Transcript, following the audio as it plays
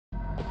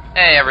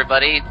Hey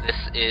everybody, this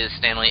is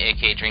Stanley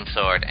aka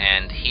Dreamsword,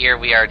 and here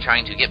we are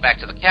trying to get back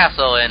to the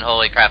castle, and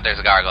holy crap, there's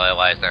a gargoyle.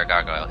 Why is there a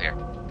gargoyle here?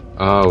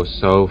 Oh,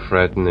 so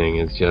threatening.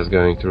 It's just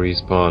going to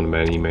respawn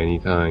many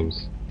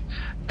times.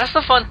 That's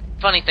the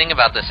funny thing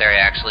about this area,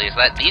 actually, is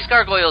that these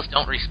gargoyles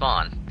don't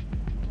respawn.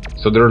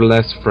 So they're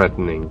less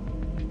threatening.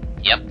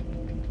 Yep.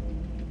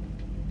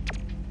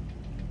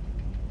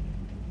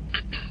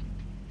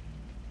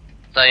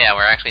 So yeah,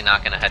 we're actually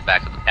not going to head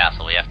back to the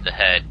castle. We have to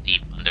head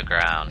deep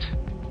underground.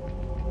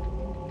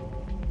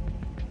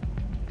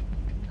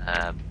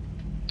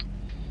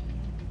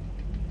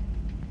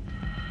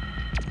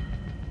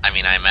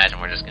 I imagine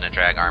we're just gonna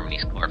drag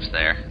Armony's corpse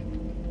there.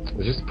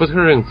 Just put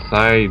her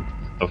inside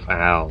of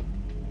Al.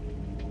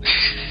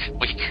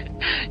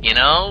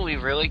 We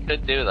really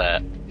could do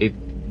that.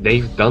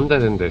 They've done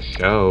that in the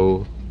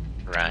show.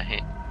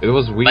 Right. It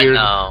was weird.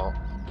 But no.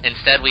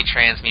 Instead, we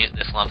transmute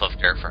this lump of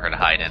dirt for her to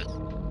hide in.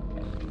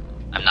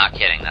 I'm not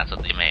kidding, that's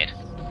what they made.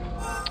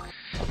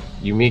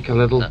 You make a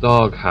little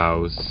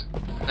doghouse.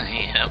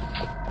 Yep.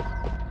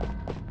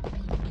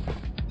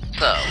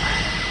 So,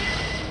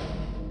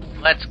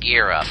 let's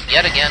gear up.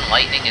 Yet again,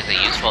 lightning is a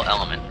useful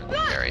element for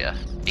this area,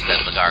 because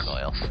of the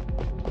gargoyles.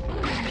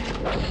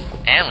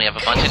 And we have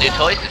a bunch of new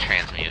toys to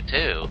transmute,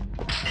 too.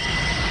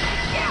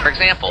 For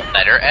example,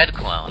 better Ed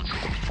clones.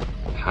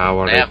 How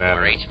are they have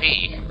better? More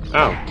HP.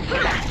 Oh.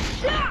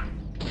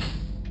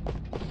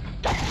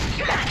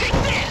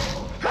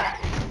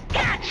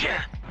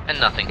 And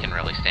nothing can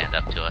really stand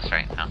up to us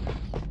right now.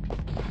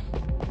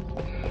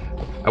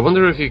 I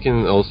wonder if you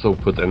can also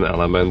put an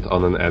element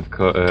on an Ed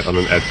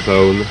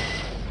clone.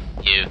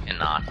 You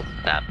cannot.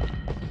 That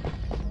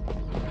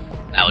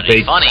would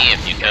be funny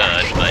if you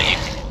could, but you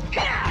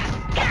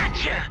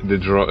can't.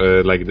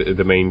 The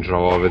the main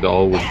draw of it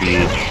all would be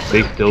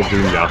they still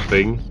do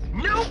nothing.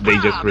 They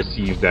just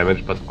receive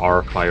damage, but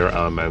are fire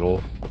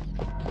elemental.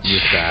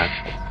 Use that.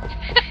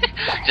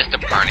 Just a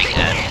burning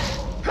head.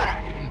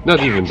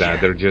 Not even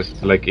that. They're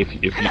just like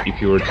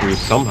if you were to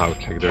somehow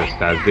check their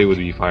stats, they would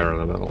be fire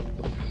elemental.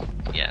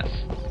 Yes.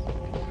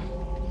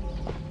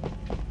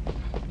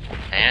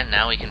 And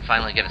now we can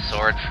finally get a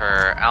sword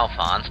for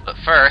Alphonse, but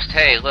first,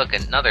 hey, look,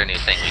 another new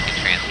thing we can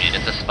transmute.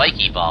 It's a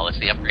spiky ball. It's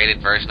the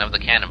upgraded version of the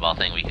cannonball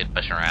thing we could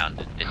push around.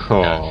 It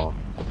does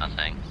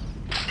nothing.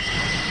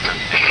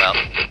 Okay, well.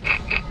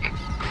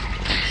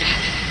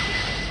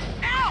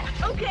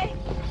 Ow! Okay,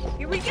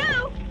 here we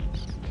go!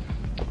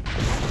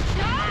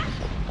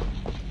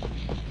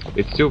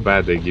 It's too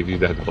bad they give you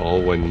that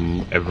ball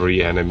when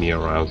every enemy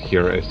around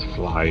here is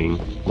flying.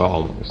 Well,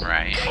 almost.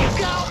 Right.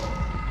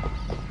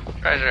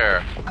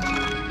 Treasure.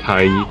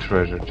 Tiny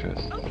treasure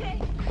chest. Okay.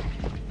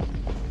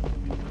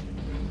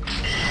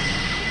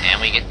 And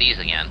we get these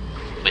again.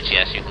 Which,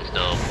 yes, you can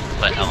still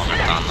put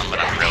elements on them, but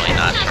I'm really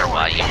not sure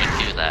why you would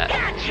do that.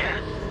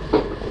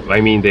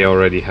 I mean, they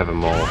already have a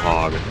mole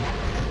hog.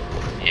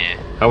 Yeah.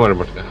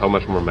 How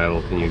much more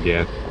metal can you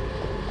get?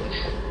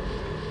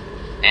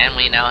 And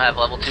we now have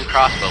level 2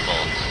 crossbow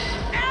bolts.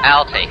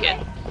 I'll take it.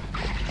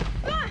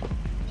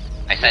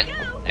 I said,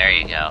 there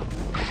you go.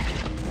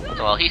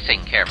 So, well, he's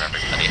taking care of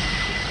everybody.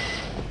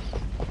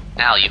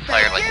 Al, you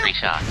fired like 3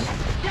 shots.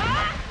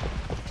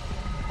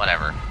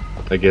 Whatever.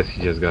 I guess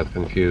he just got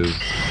confused.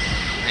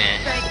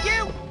 Thank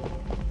you.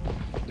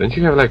 Don't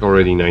you have like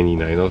already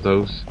 99 of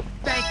those?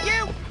 Thank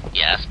you.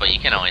 Yes, but you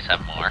can always have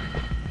more.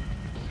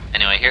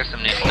 Anyway, here's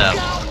some new stuff.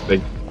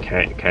 Like,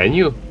 can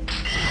you?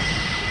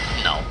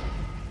 No.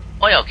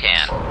 Oil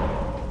can.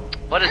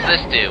 What does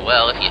this do?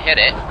 Well, if you hit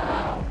it,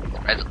 it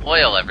spreads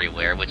oil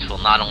everywhere, which will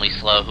not only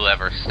slow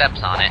whoever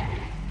steps on it,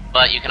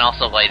 but you can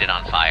also light it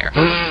on fire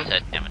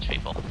to damage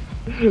people.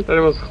 That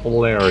was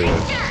hilarious.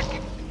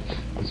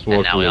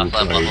 And now we also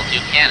have level 2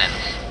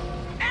 cannons.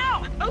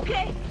 Ow!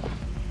 Okay,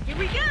 here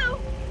we go.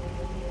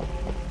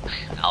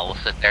 Al will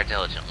sit there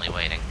diligently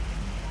waiting.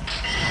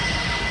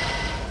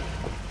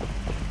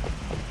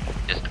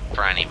 Just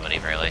for anybody,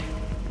 really.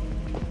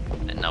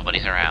 And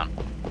nobody's around.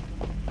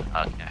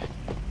 Okay.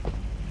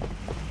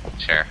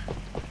 Sure.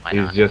 Why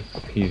not?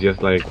 He's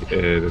just like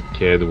the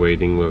kid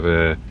waiting with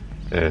a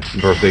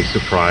birthday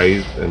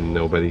surprise and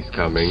nobody's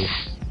coming.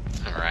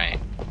 Right.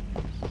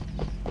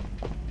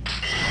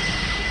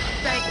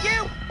 Thank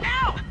you.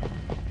 Ow!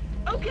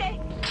 Okay.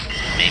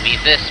 Maybe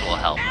this will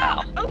help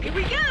Al. Okay, here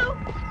we go.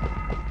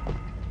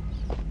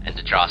 And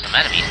to draw some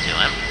enemies to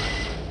him.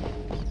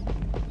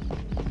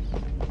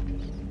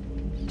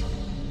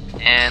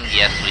 And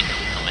yes, we can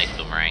still make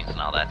boomerangs and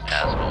all that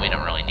jazz, but we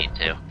don't really need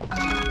to.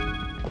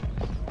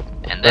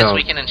 And this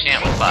we can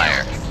enchant with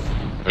fire,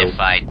 if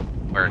I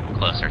were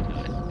closer to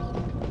it.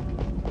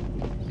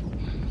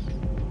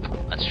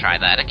 Let's try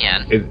that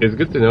again. It's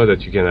good to know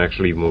that you can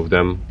actually move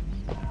them.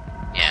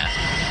 Yeah.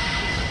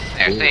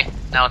 There, see?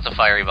 Now it's a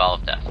fiery ball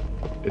of death.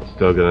 It's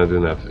still gonna do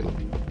nothing.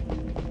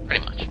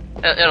 Pretty much.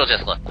 It'll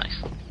just look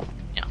nice.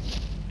 Yeah.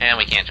 And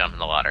we can't jump in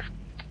the water.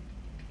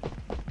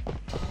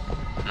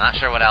 I'm not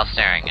sure what Al's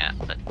staring at,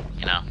 but,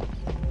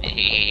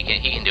 he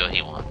can do what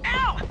he wants.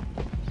 Ow!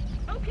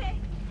 Okay.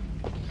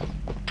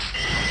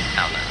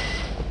 Now then.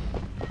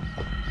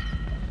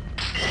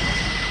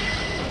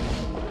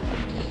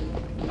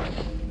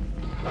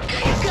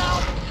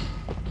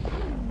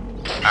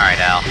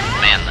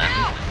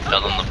 Show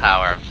them the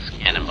power of this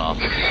cannonball.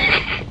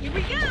 Here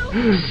we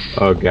go.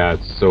 Oh god,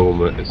 so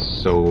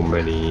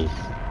many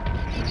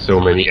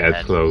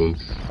Ed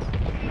clones.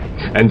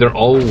 And they're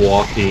all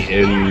walking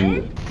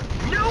in...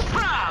 No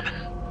prob.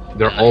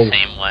 They're In all the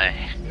same way.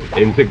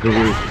 in the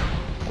group.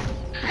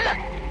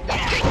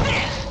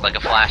 Like a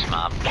flash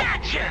mob.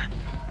 Gotcha.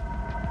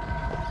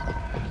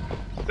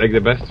 Like,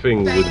 the best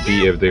thing would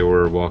be if they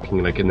were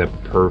walking like in a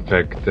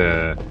perfect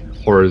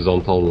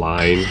horizontal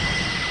line.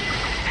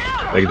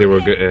 Like they were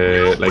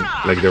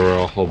like there were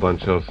a whole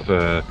bunch of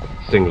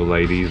single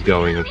ladies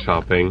going and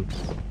shopping.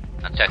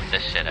 Now check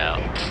this shit out.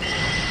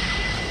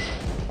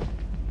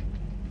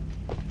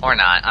 Or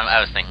not. I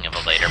was thinking of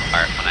a later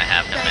part when I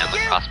have him man the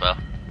crossbow.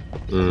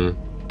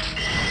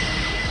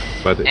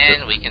 But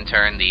And we can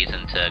turn these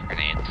into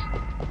grenades.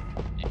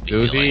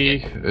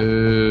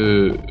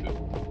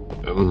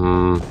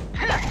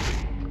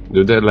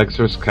 do the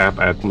elixirs cap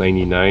at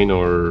 99,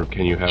 or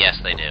can you have? Yes,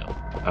 they do.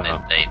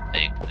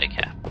 They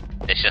cap.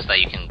 It's just that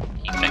you can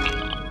keep picking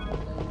them up.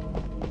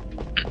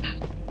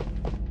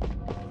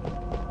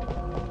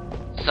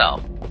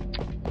 So,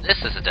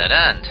 this is a dead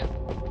end.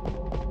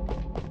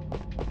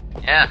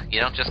 Yeah, you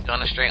don't just go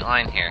in a straight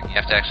line here. You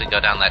have to actually go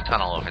down that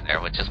tunnel over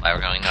there, which is why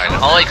we're going north.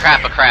 Holy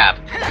crap, a crab!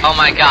 Oh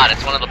my god,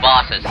 it's one of the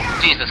bosses!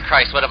 Jesus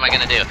Christ, what am I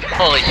gonna do?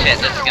 Holy shit,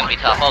 this is gonna be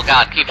tough. Oh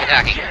god, keep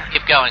attacking,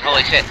 keep going,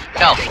 holy shit.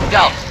 Go,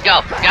 go,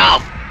 go, go!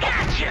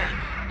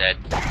 Dead.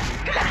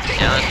 You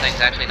know, this thing's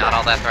actually not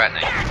all that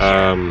threatening.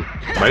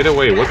 By the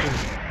way, what is...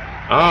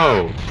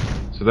 Oh!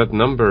 So that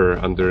number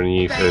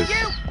underneath is...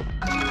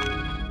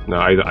 No,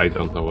 I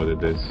don't know what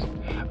it is.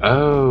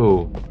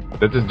 Oh!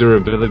 That's the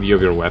durability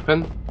of your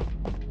weapon?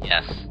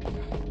 Yes.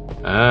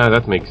 Ah,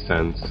 that makes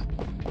sense.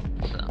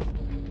 So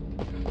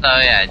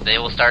yeah, they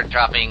will start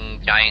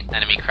dropping giant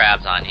enemy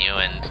crabs on you,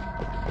 and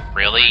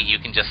really, you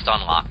can just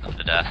unlock them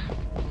to death.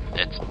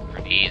 It's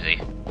pretty easy.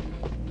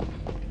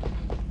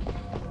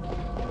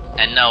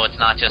 And no, it's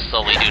not just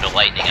solely due to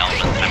lightning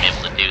elements. I'm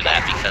able to do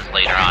that because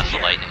later on the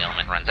lightning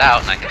element runs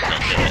out, and I can still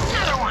do it.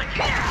 So.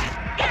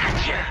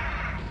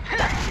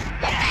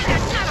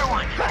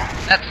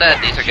 That said,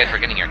 these are good for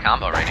getting your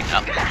combo rating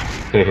up.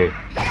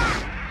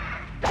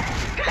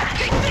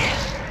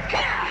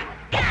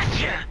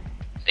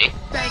 See?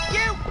 Thank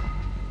you.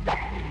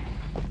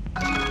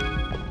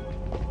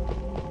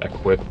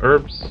 Equip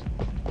herbs?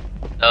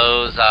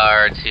 Those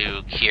are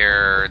to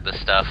cure the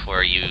stuff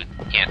where you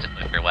can't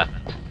equip your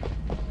weapons.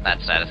 That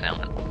status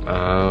ailment.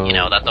 Oh. You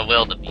know, that the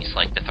will the beast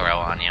like to throw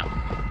on you.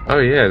 Oh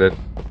yeah, that...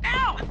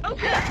 Ow.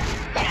 Okay.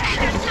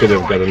 Could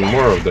have gotten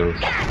more of those.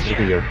 Look at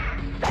you.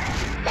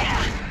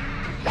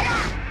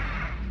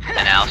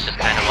 And Al's just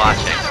kind of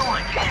watching.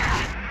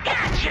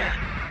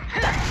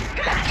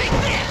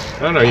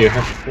 Oh no, you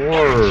have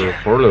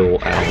four little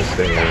owls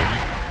there.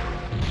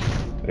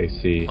 I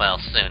see. Well,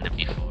 soon to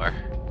be 4.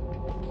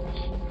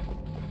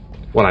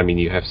 Well, I mean,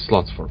 you have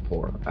slots for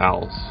 4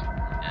 owls.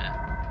 Yeah.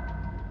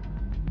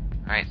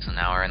 Alright, so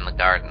now we're in the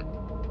garden.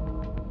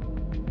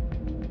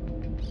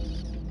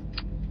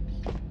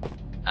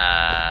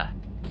 As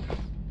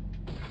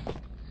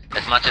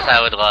much as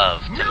I would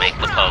love to make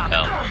the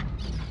Pogo,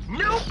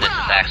 this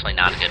is actually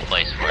not a good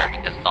place for it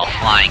because it's all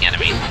flying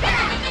enemies.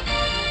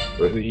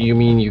 You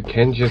mean you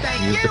can just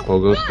use the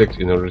pogo sticks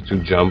in order to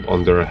jump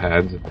on their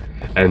heads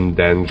and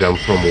then jump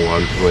from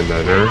one to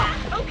another?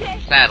 Okay.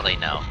 Sadly,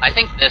 no. I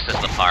think this is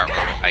the part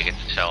where I get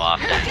to show off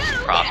his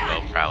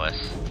crossbow prowess.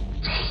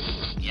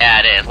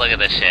 Yeah, it is. Look at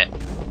this shit.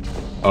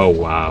 Oh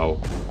wow.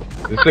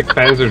 This is a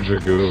Panzer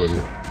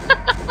Dragoon.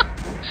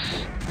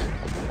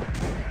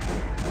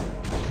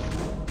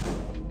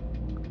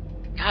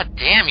 God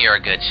damn, you're a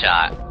good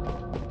shot.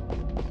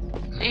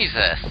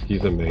 Jesus.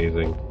 He's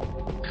amazing.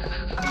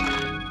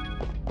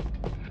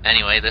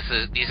 Anyway, this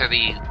is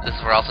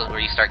where also where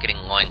you start getting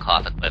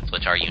loincloth equips,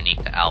 which are unique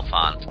to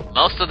Alphonse.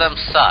 Most of them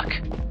suck.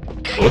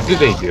 What do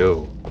they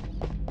do?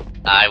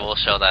 I will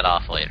show that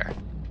off later.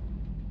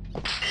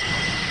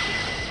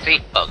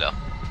 See, Pogo.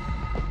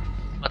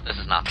 But this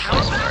is not the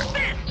place for it.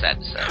 Sad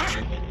to say.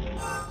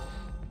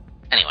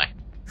 Anyway.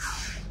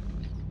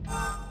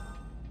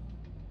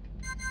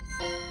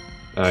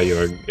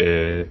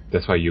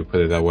 That's why you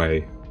put it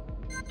away.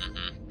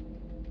 Mm-hmm.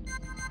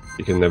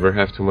 You can never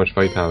have too much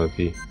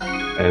vitality.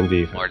 And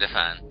defense. Or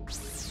defend.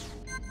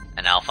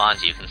 And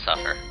Alphonse, you can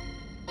suffer.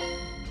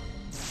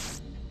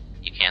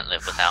 You can't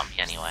live without me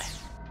anyway.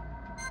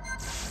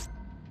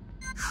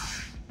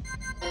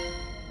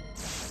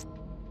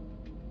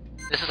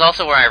 This is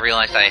also where I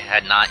realized I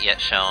had not yet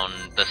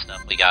shown the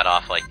stuff we got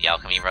off, like the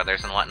Alchemy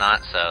brothers and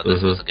whatnot, so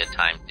this was a good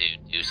time to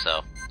do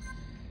so.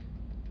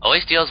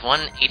 Always deals 1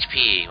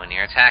 HP when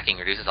you're attacking,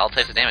 reduces all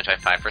types of damage by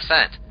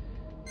 5%.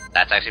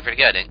 That's actually pretty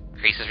good.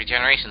 Increases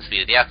regeneration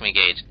speed of the Alchemy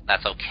gauge.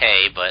 That's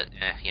okay, but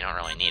you don't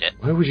really need it.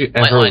 Why would you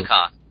Light ever... loin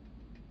cost.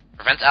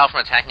 Prevents Al from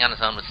attacking on his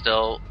own, but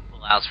still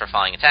allows for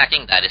falling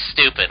attacking. That is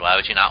stupid. Why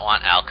would you not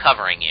want Al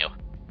covering you?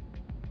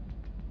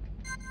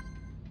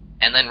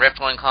 And then Ripped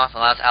Loincloth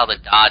allows Al to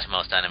dodge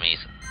most enemies.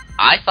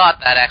 I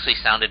thought that actually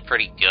sounded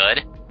pretty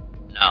good.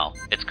 No,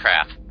 it's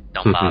crap.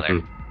 Don't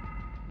bother.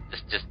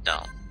 Just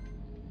don't.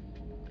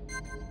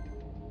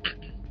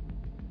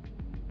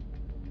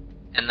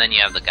 And then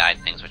you have the guide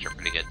things, which are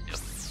pretty good too,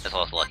 as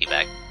well as the lucky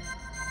bag.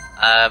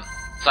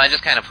 So I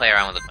just kind of play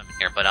around with equipment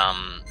here, but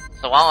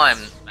so while I'm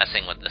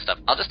messing with this stuff,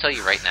 I'll just tell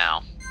you right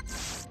now,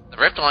 the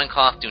Ripped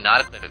Loincloth, do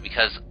not equip it,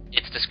 because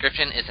its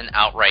description is an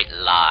outright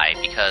lie,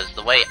 because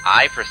the way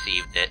I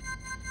perceived it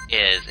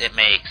is it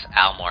makes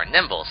Al more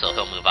nimble, so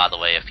he'll move out of the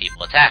way of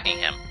people attacking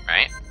him,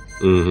 right?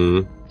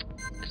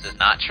 Mm-hmm. This is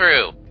not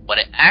true. What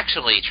it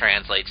actually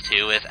translates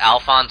to is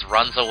Alphonse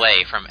runs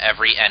away from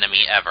every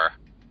enemy ever.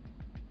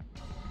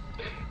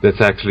 That's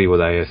actually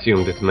what I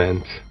assumed it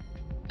meant.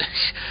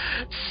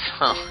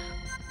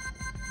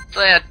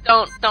 So yeah,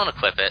 don't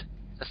equip it.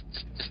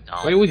 Just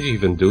don't. Why would you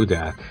even do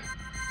that?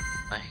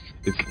 Like,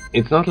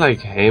 It's not like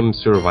him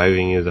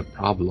surviving is a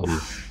problem.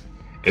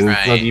 And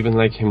it's not Right. even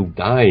like him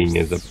dying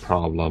is a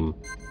problem.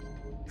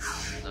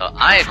 so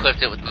I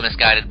equipped it with the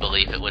misguided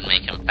belief it would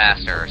make him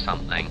faster or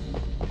something.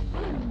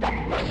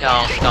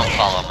 Don't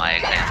follow my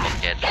example,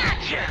 kid.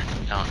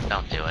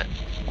 Don't do it.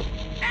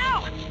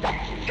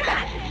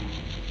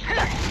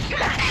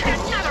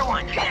 Another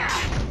one.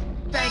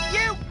 Thank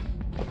you.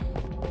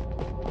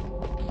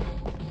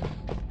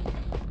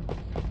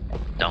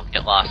 Don't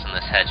get lost in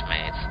this hedge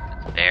maze.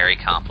 It's very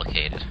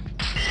complicated.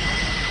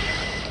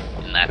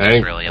 And that's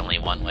Thanks. really only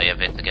one way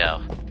of it to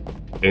go.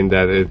 In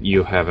that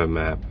you have a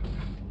map.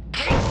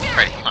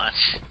 Pretty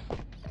much.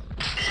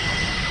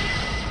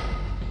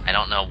 I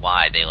don't know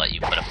why they let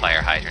you put a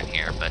fire hydrant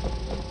here, but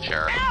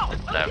sure,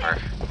 whatever.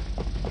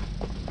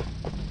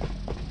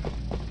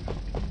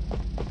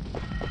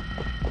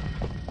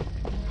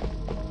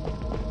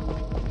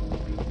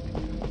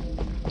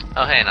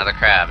 Oh hey, another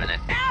crab, and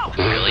it's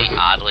really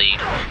oddly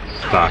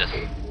Stuck. just...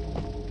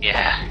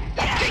 Yeah.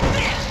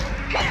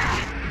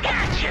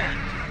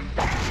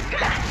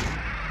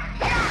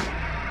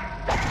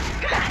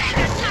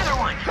 Another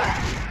one.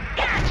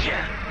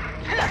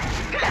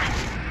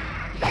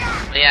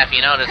 But yeah, if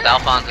you notice,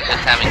 Alphonse is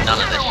just having none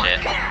of this shit.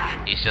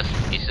 He's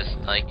just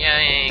like, yeah,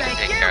 you can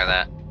take care of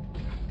that.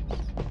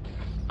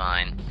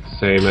 Fine.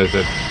 Same as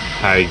a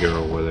tiger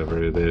or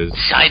whatever it is.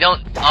 I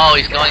don't... Oh,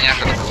 he's going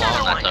after the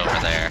clone that's over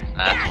there.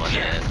 That's what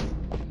it is.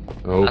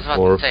 Oh, I was about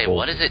poor to say, fool.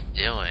 what is it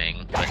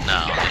doing? But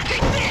no,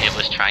 it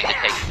was trying to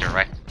take a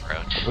direct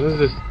approach What is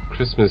this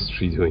Christmas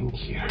tree doing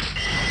here?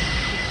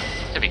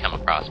 to become a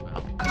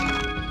crossbow.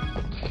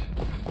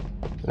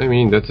 I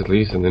mean, that's at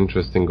least an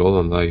interesting goal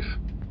in life.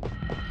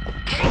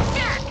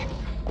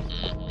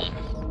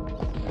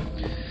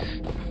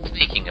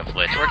 Speaking of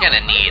which, we're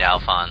gonna need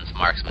Alphonse's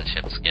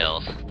marksmanship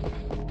skills.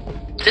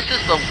 This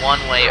is the one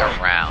way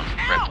around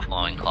Ripped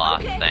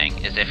Loincloth thing,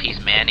 is if he's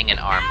manning an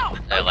armed,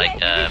 like,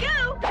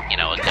 you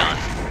know, a gun.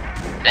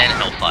 Then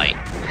he'll fight.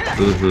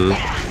 Mm-hmm.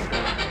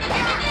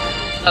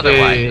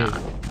 Otherwise Yay.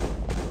 not.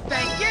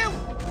 Thank you.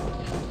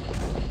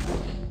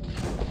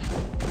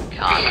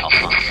 God,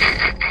 Alphonse.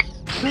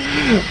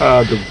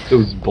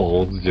 Those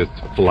balls just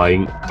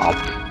flying up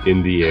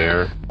in the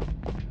air.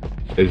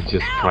 It's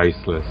just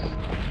priceless.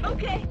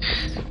 Okay.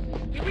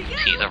 Here we go.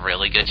 He's a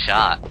really good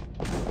shot.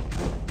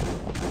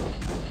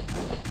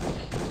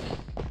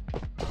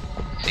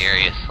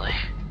 Seriously.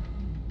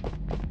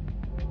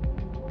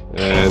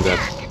 And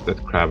that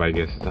crab, I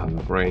guess, is out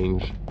of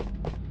range.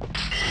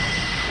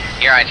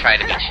 Here I try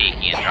to be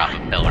cheeky and drop a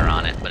pillar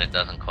on it, but it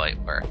doesn't quite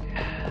work.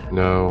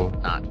 No.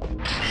 Not.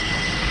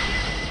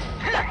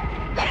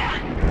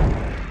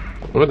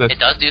 Oh, that's It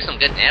does do some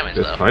good damage,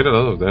 that's though. quite a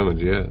lot of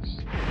damage, yes.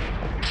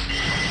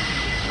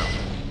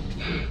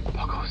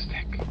 Pogo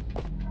stick.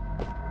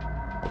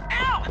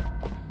 Ow.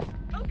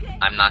 Okay.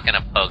 I'm not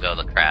gonna pogo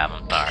the crab,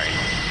 I'm sorry.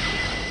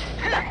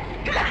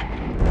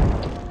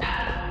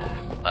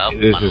 Well,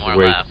 This one is more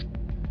way- left.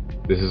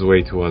 This is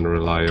way too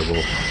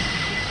unreliable.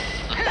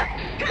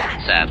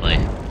 Sadly.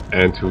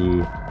 And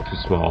too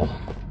small.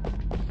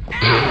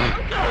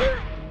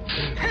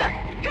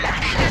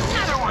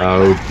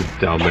 Oh, the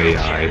dumb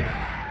AI.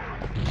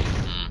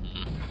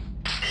 Mhm.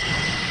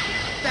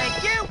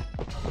 Thank you.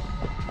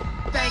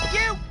 Thank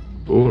you.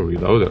 Ooh, a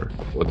reloader.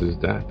 What is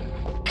that?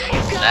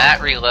 That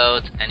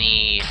reloads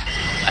any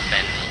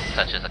weapon,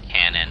 such as a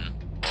cannon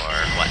or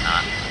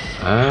whatnot.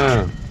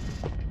 Ah,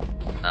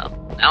 So,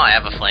 now I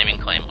have a flaming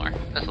claymore.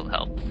 This will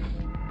help.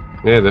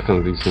 yeah,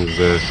 definitely, since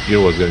the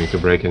spear was going to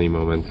break any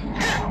moment.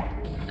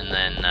 And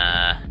then,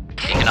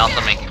 you can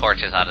also make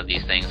torches out of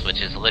these things, which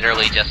is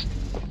literally just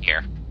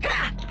here.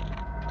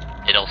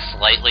 It'll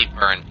slightly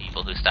burn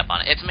people who step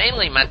on it. It's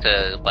mainly meant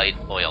to light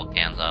oil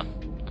cans up.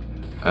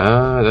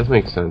 Ah, that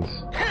makes sense.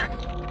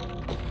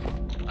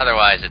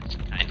 Otherwise, it's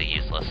kinda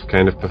useless.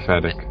 Kind of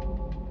pathetic.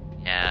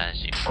 Yeah,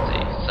 as you can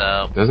see.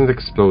 So, Doesn't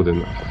explode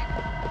enough.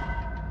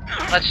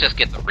 let's just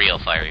get the real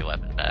fiery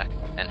weapon back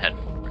and head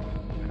forward.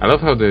 I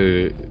love how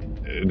the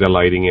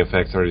lighting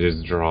effects are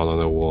just drawn on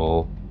a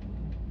wall.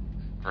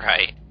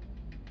 Right.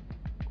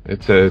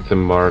 It's a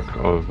mark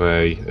of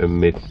a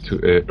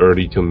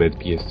early to mid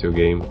PS2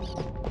 game.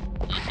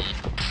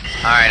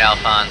 Alright,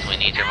 Alphonse, we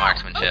need your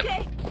marksmanship.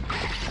 Okay.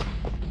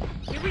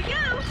 Here we go.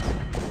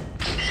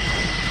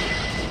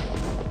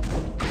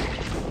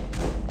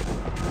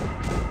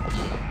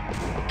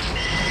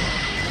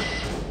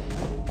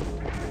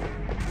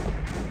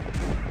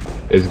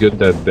 It's good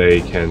that they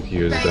can't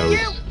use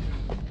those.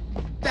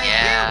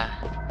 Yeah.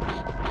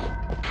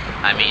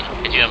 I mean,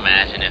 could you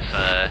imagine if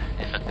a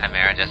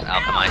Chimera just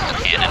alchemized a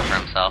cannon for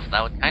himself?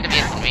 That would kind of be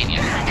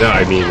inconvenient. No,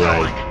 I mean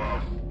like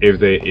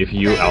if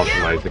you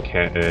alchemize a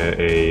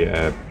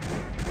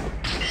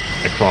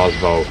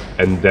crossbow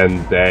and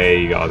then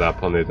they got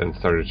up on it and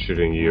started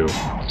shooting you.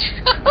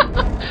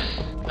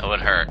 That would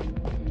hurt.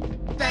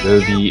 That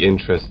would be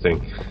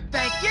interesting.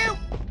 Thank you.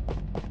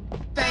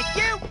 Thank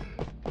you.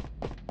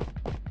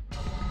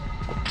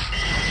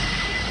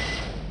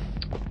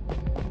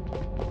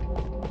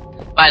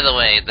 By the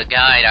way, the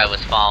guide I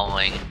was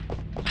following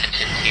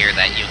mentions here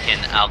that you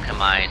can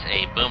alchemize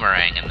a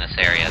boomerang in this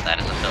area. That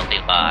is a filthy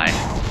lie.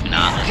 Do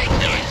not listen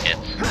to it,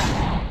 kids.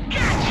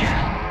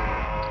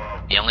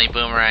 The only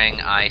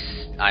boomerang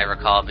I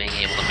recall being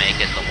able to make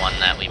is the one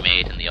that we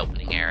made in the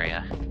opening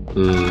area.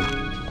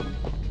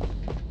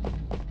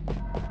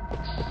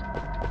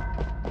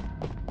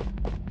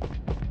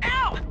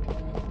 Ow!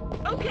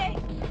 Okay.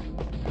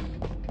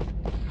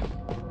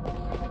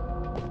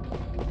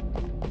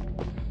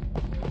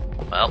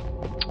 Well,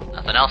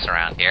 nothing else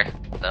around here,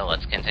 so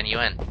let's continue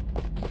in.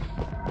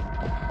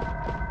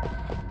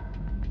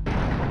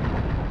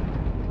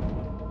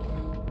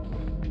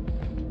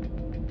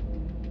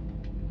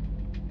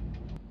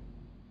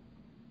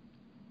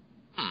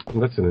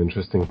 That's an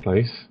interesting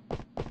place.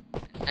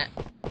 And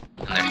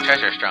there's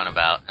treasure strewn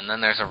about, and then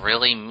there's a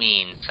really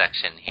mean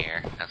section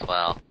here as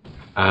well.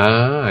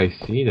 Ah, I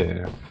see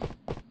there.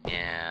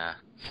 Yeah.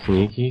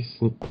 Sneaky.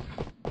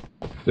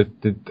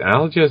 Did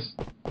Al just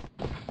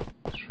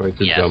try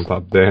to Yes. jump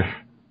up there?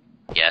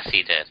 Yes,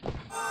 he did.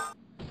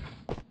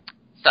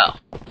 So,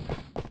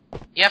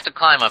 you have to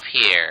climb up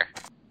here,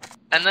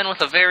 and then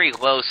with a very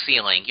low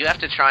ceiling, you have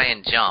to try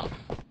and jump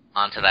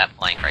onto that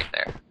plank right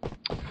there.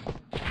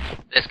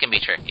 This can be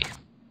tricky.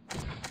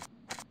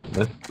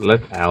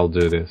 Let Al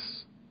do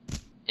this.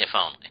 If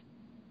only.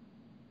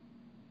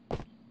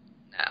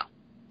 Now,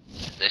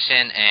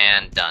 position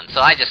and done.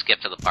 So I just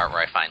skipped to the part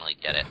where I finally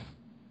get it.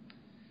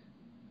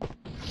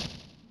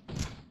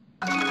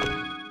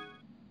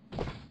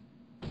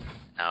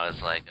 I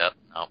was like, oh,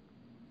 no.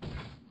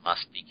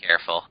 Must be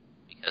careful,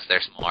 because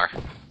there's more.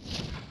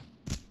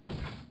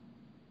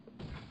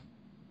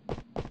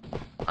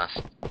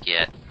 Must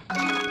get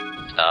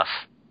stuff.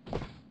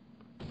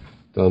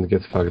 Don't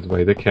get fucked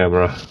by the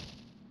camera.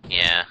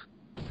 Yeah.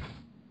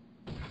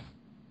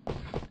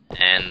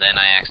 And then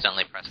I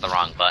accidentally pressed the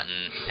wrong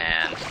button,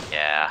 and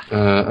yeah.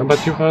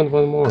 But you found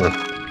one more.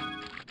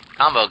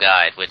 Combo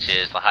guide, which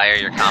is the higher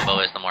your combo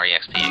is, the more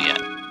EXP you get.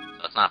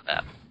 So it's not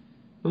bad.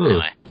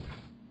 Anyway.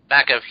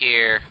 Back up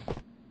here,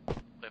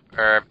 whip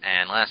herb,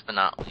 and last but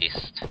not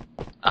least,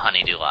 a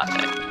honeydew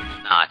latte.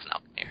 Nah, it's an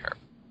alchemy herb.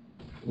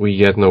 We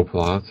get no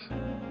plot.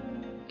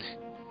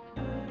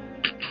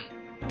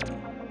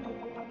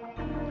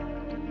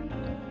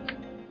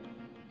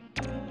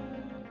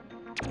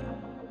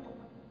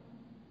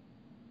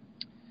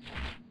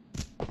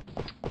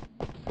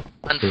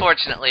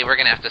 Unfortunately, we're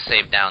gonna have to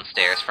save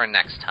downstairs for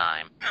next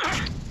time.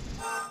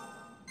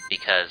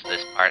 Because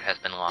this part has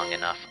been long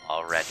enough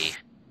already.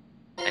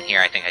 And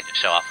here I think I just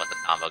show off what the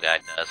combo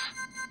guide does.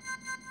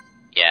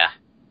 Yeah.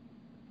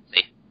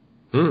 See?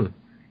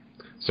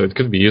 So it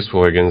could be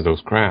useful against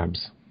those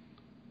crabs.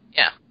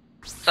 Yeah.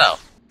 So,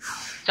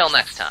 till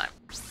next time.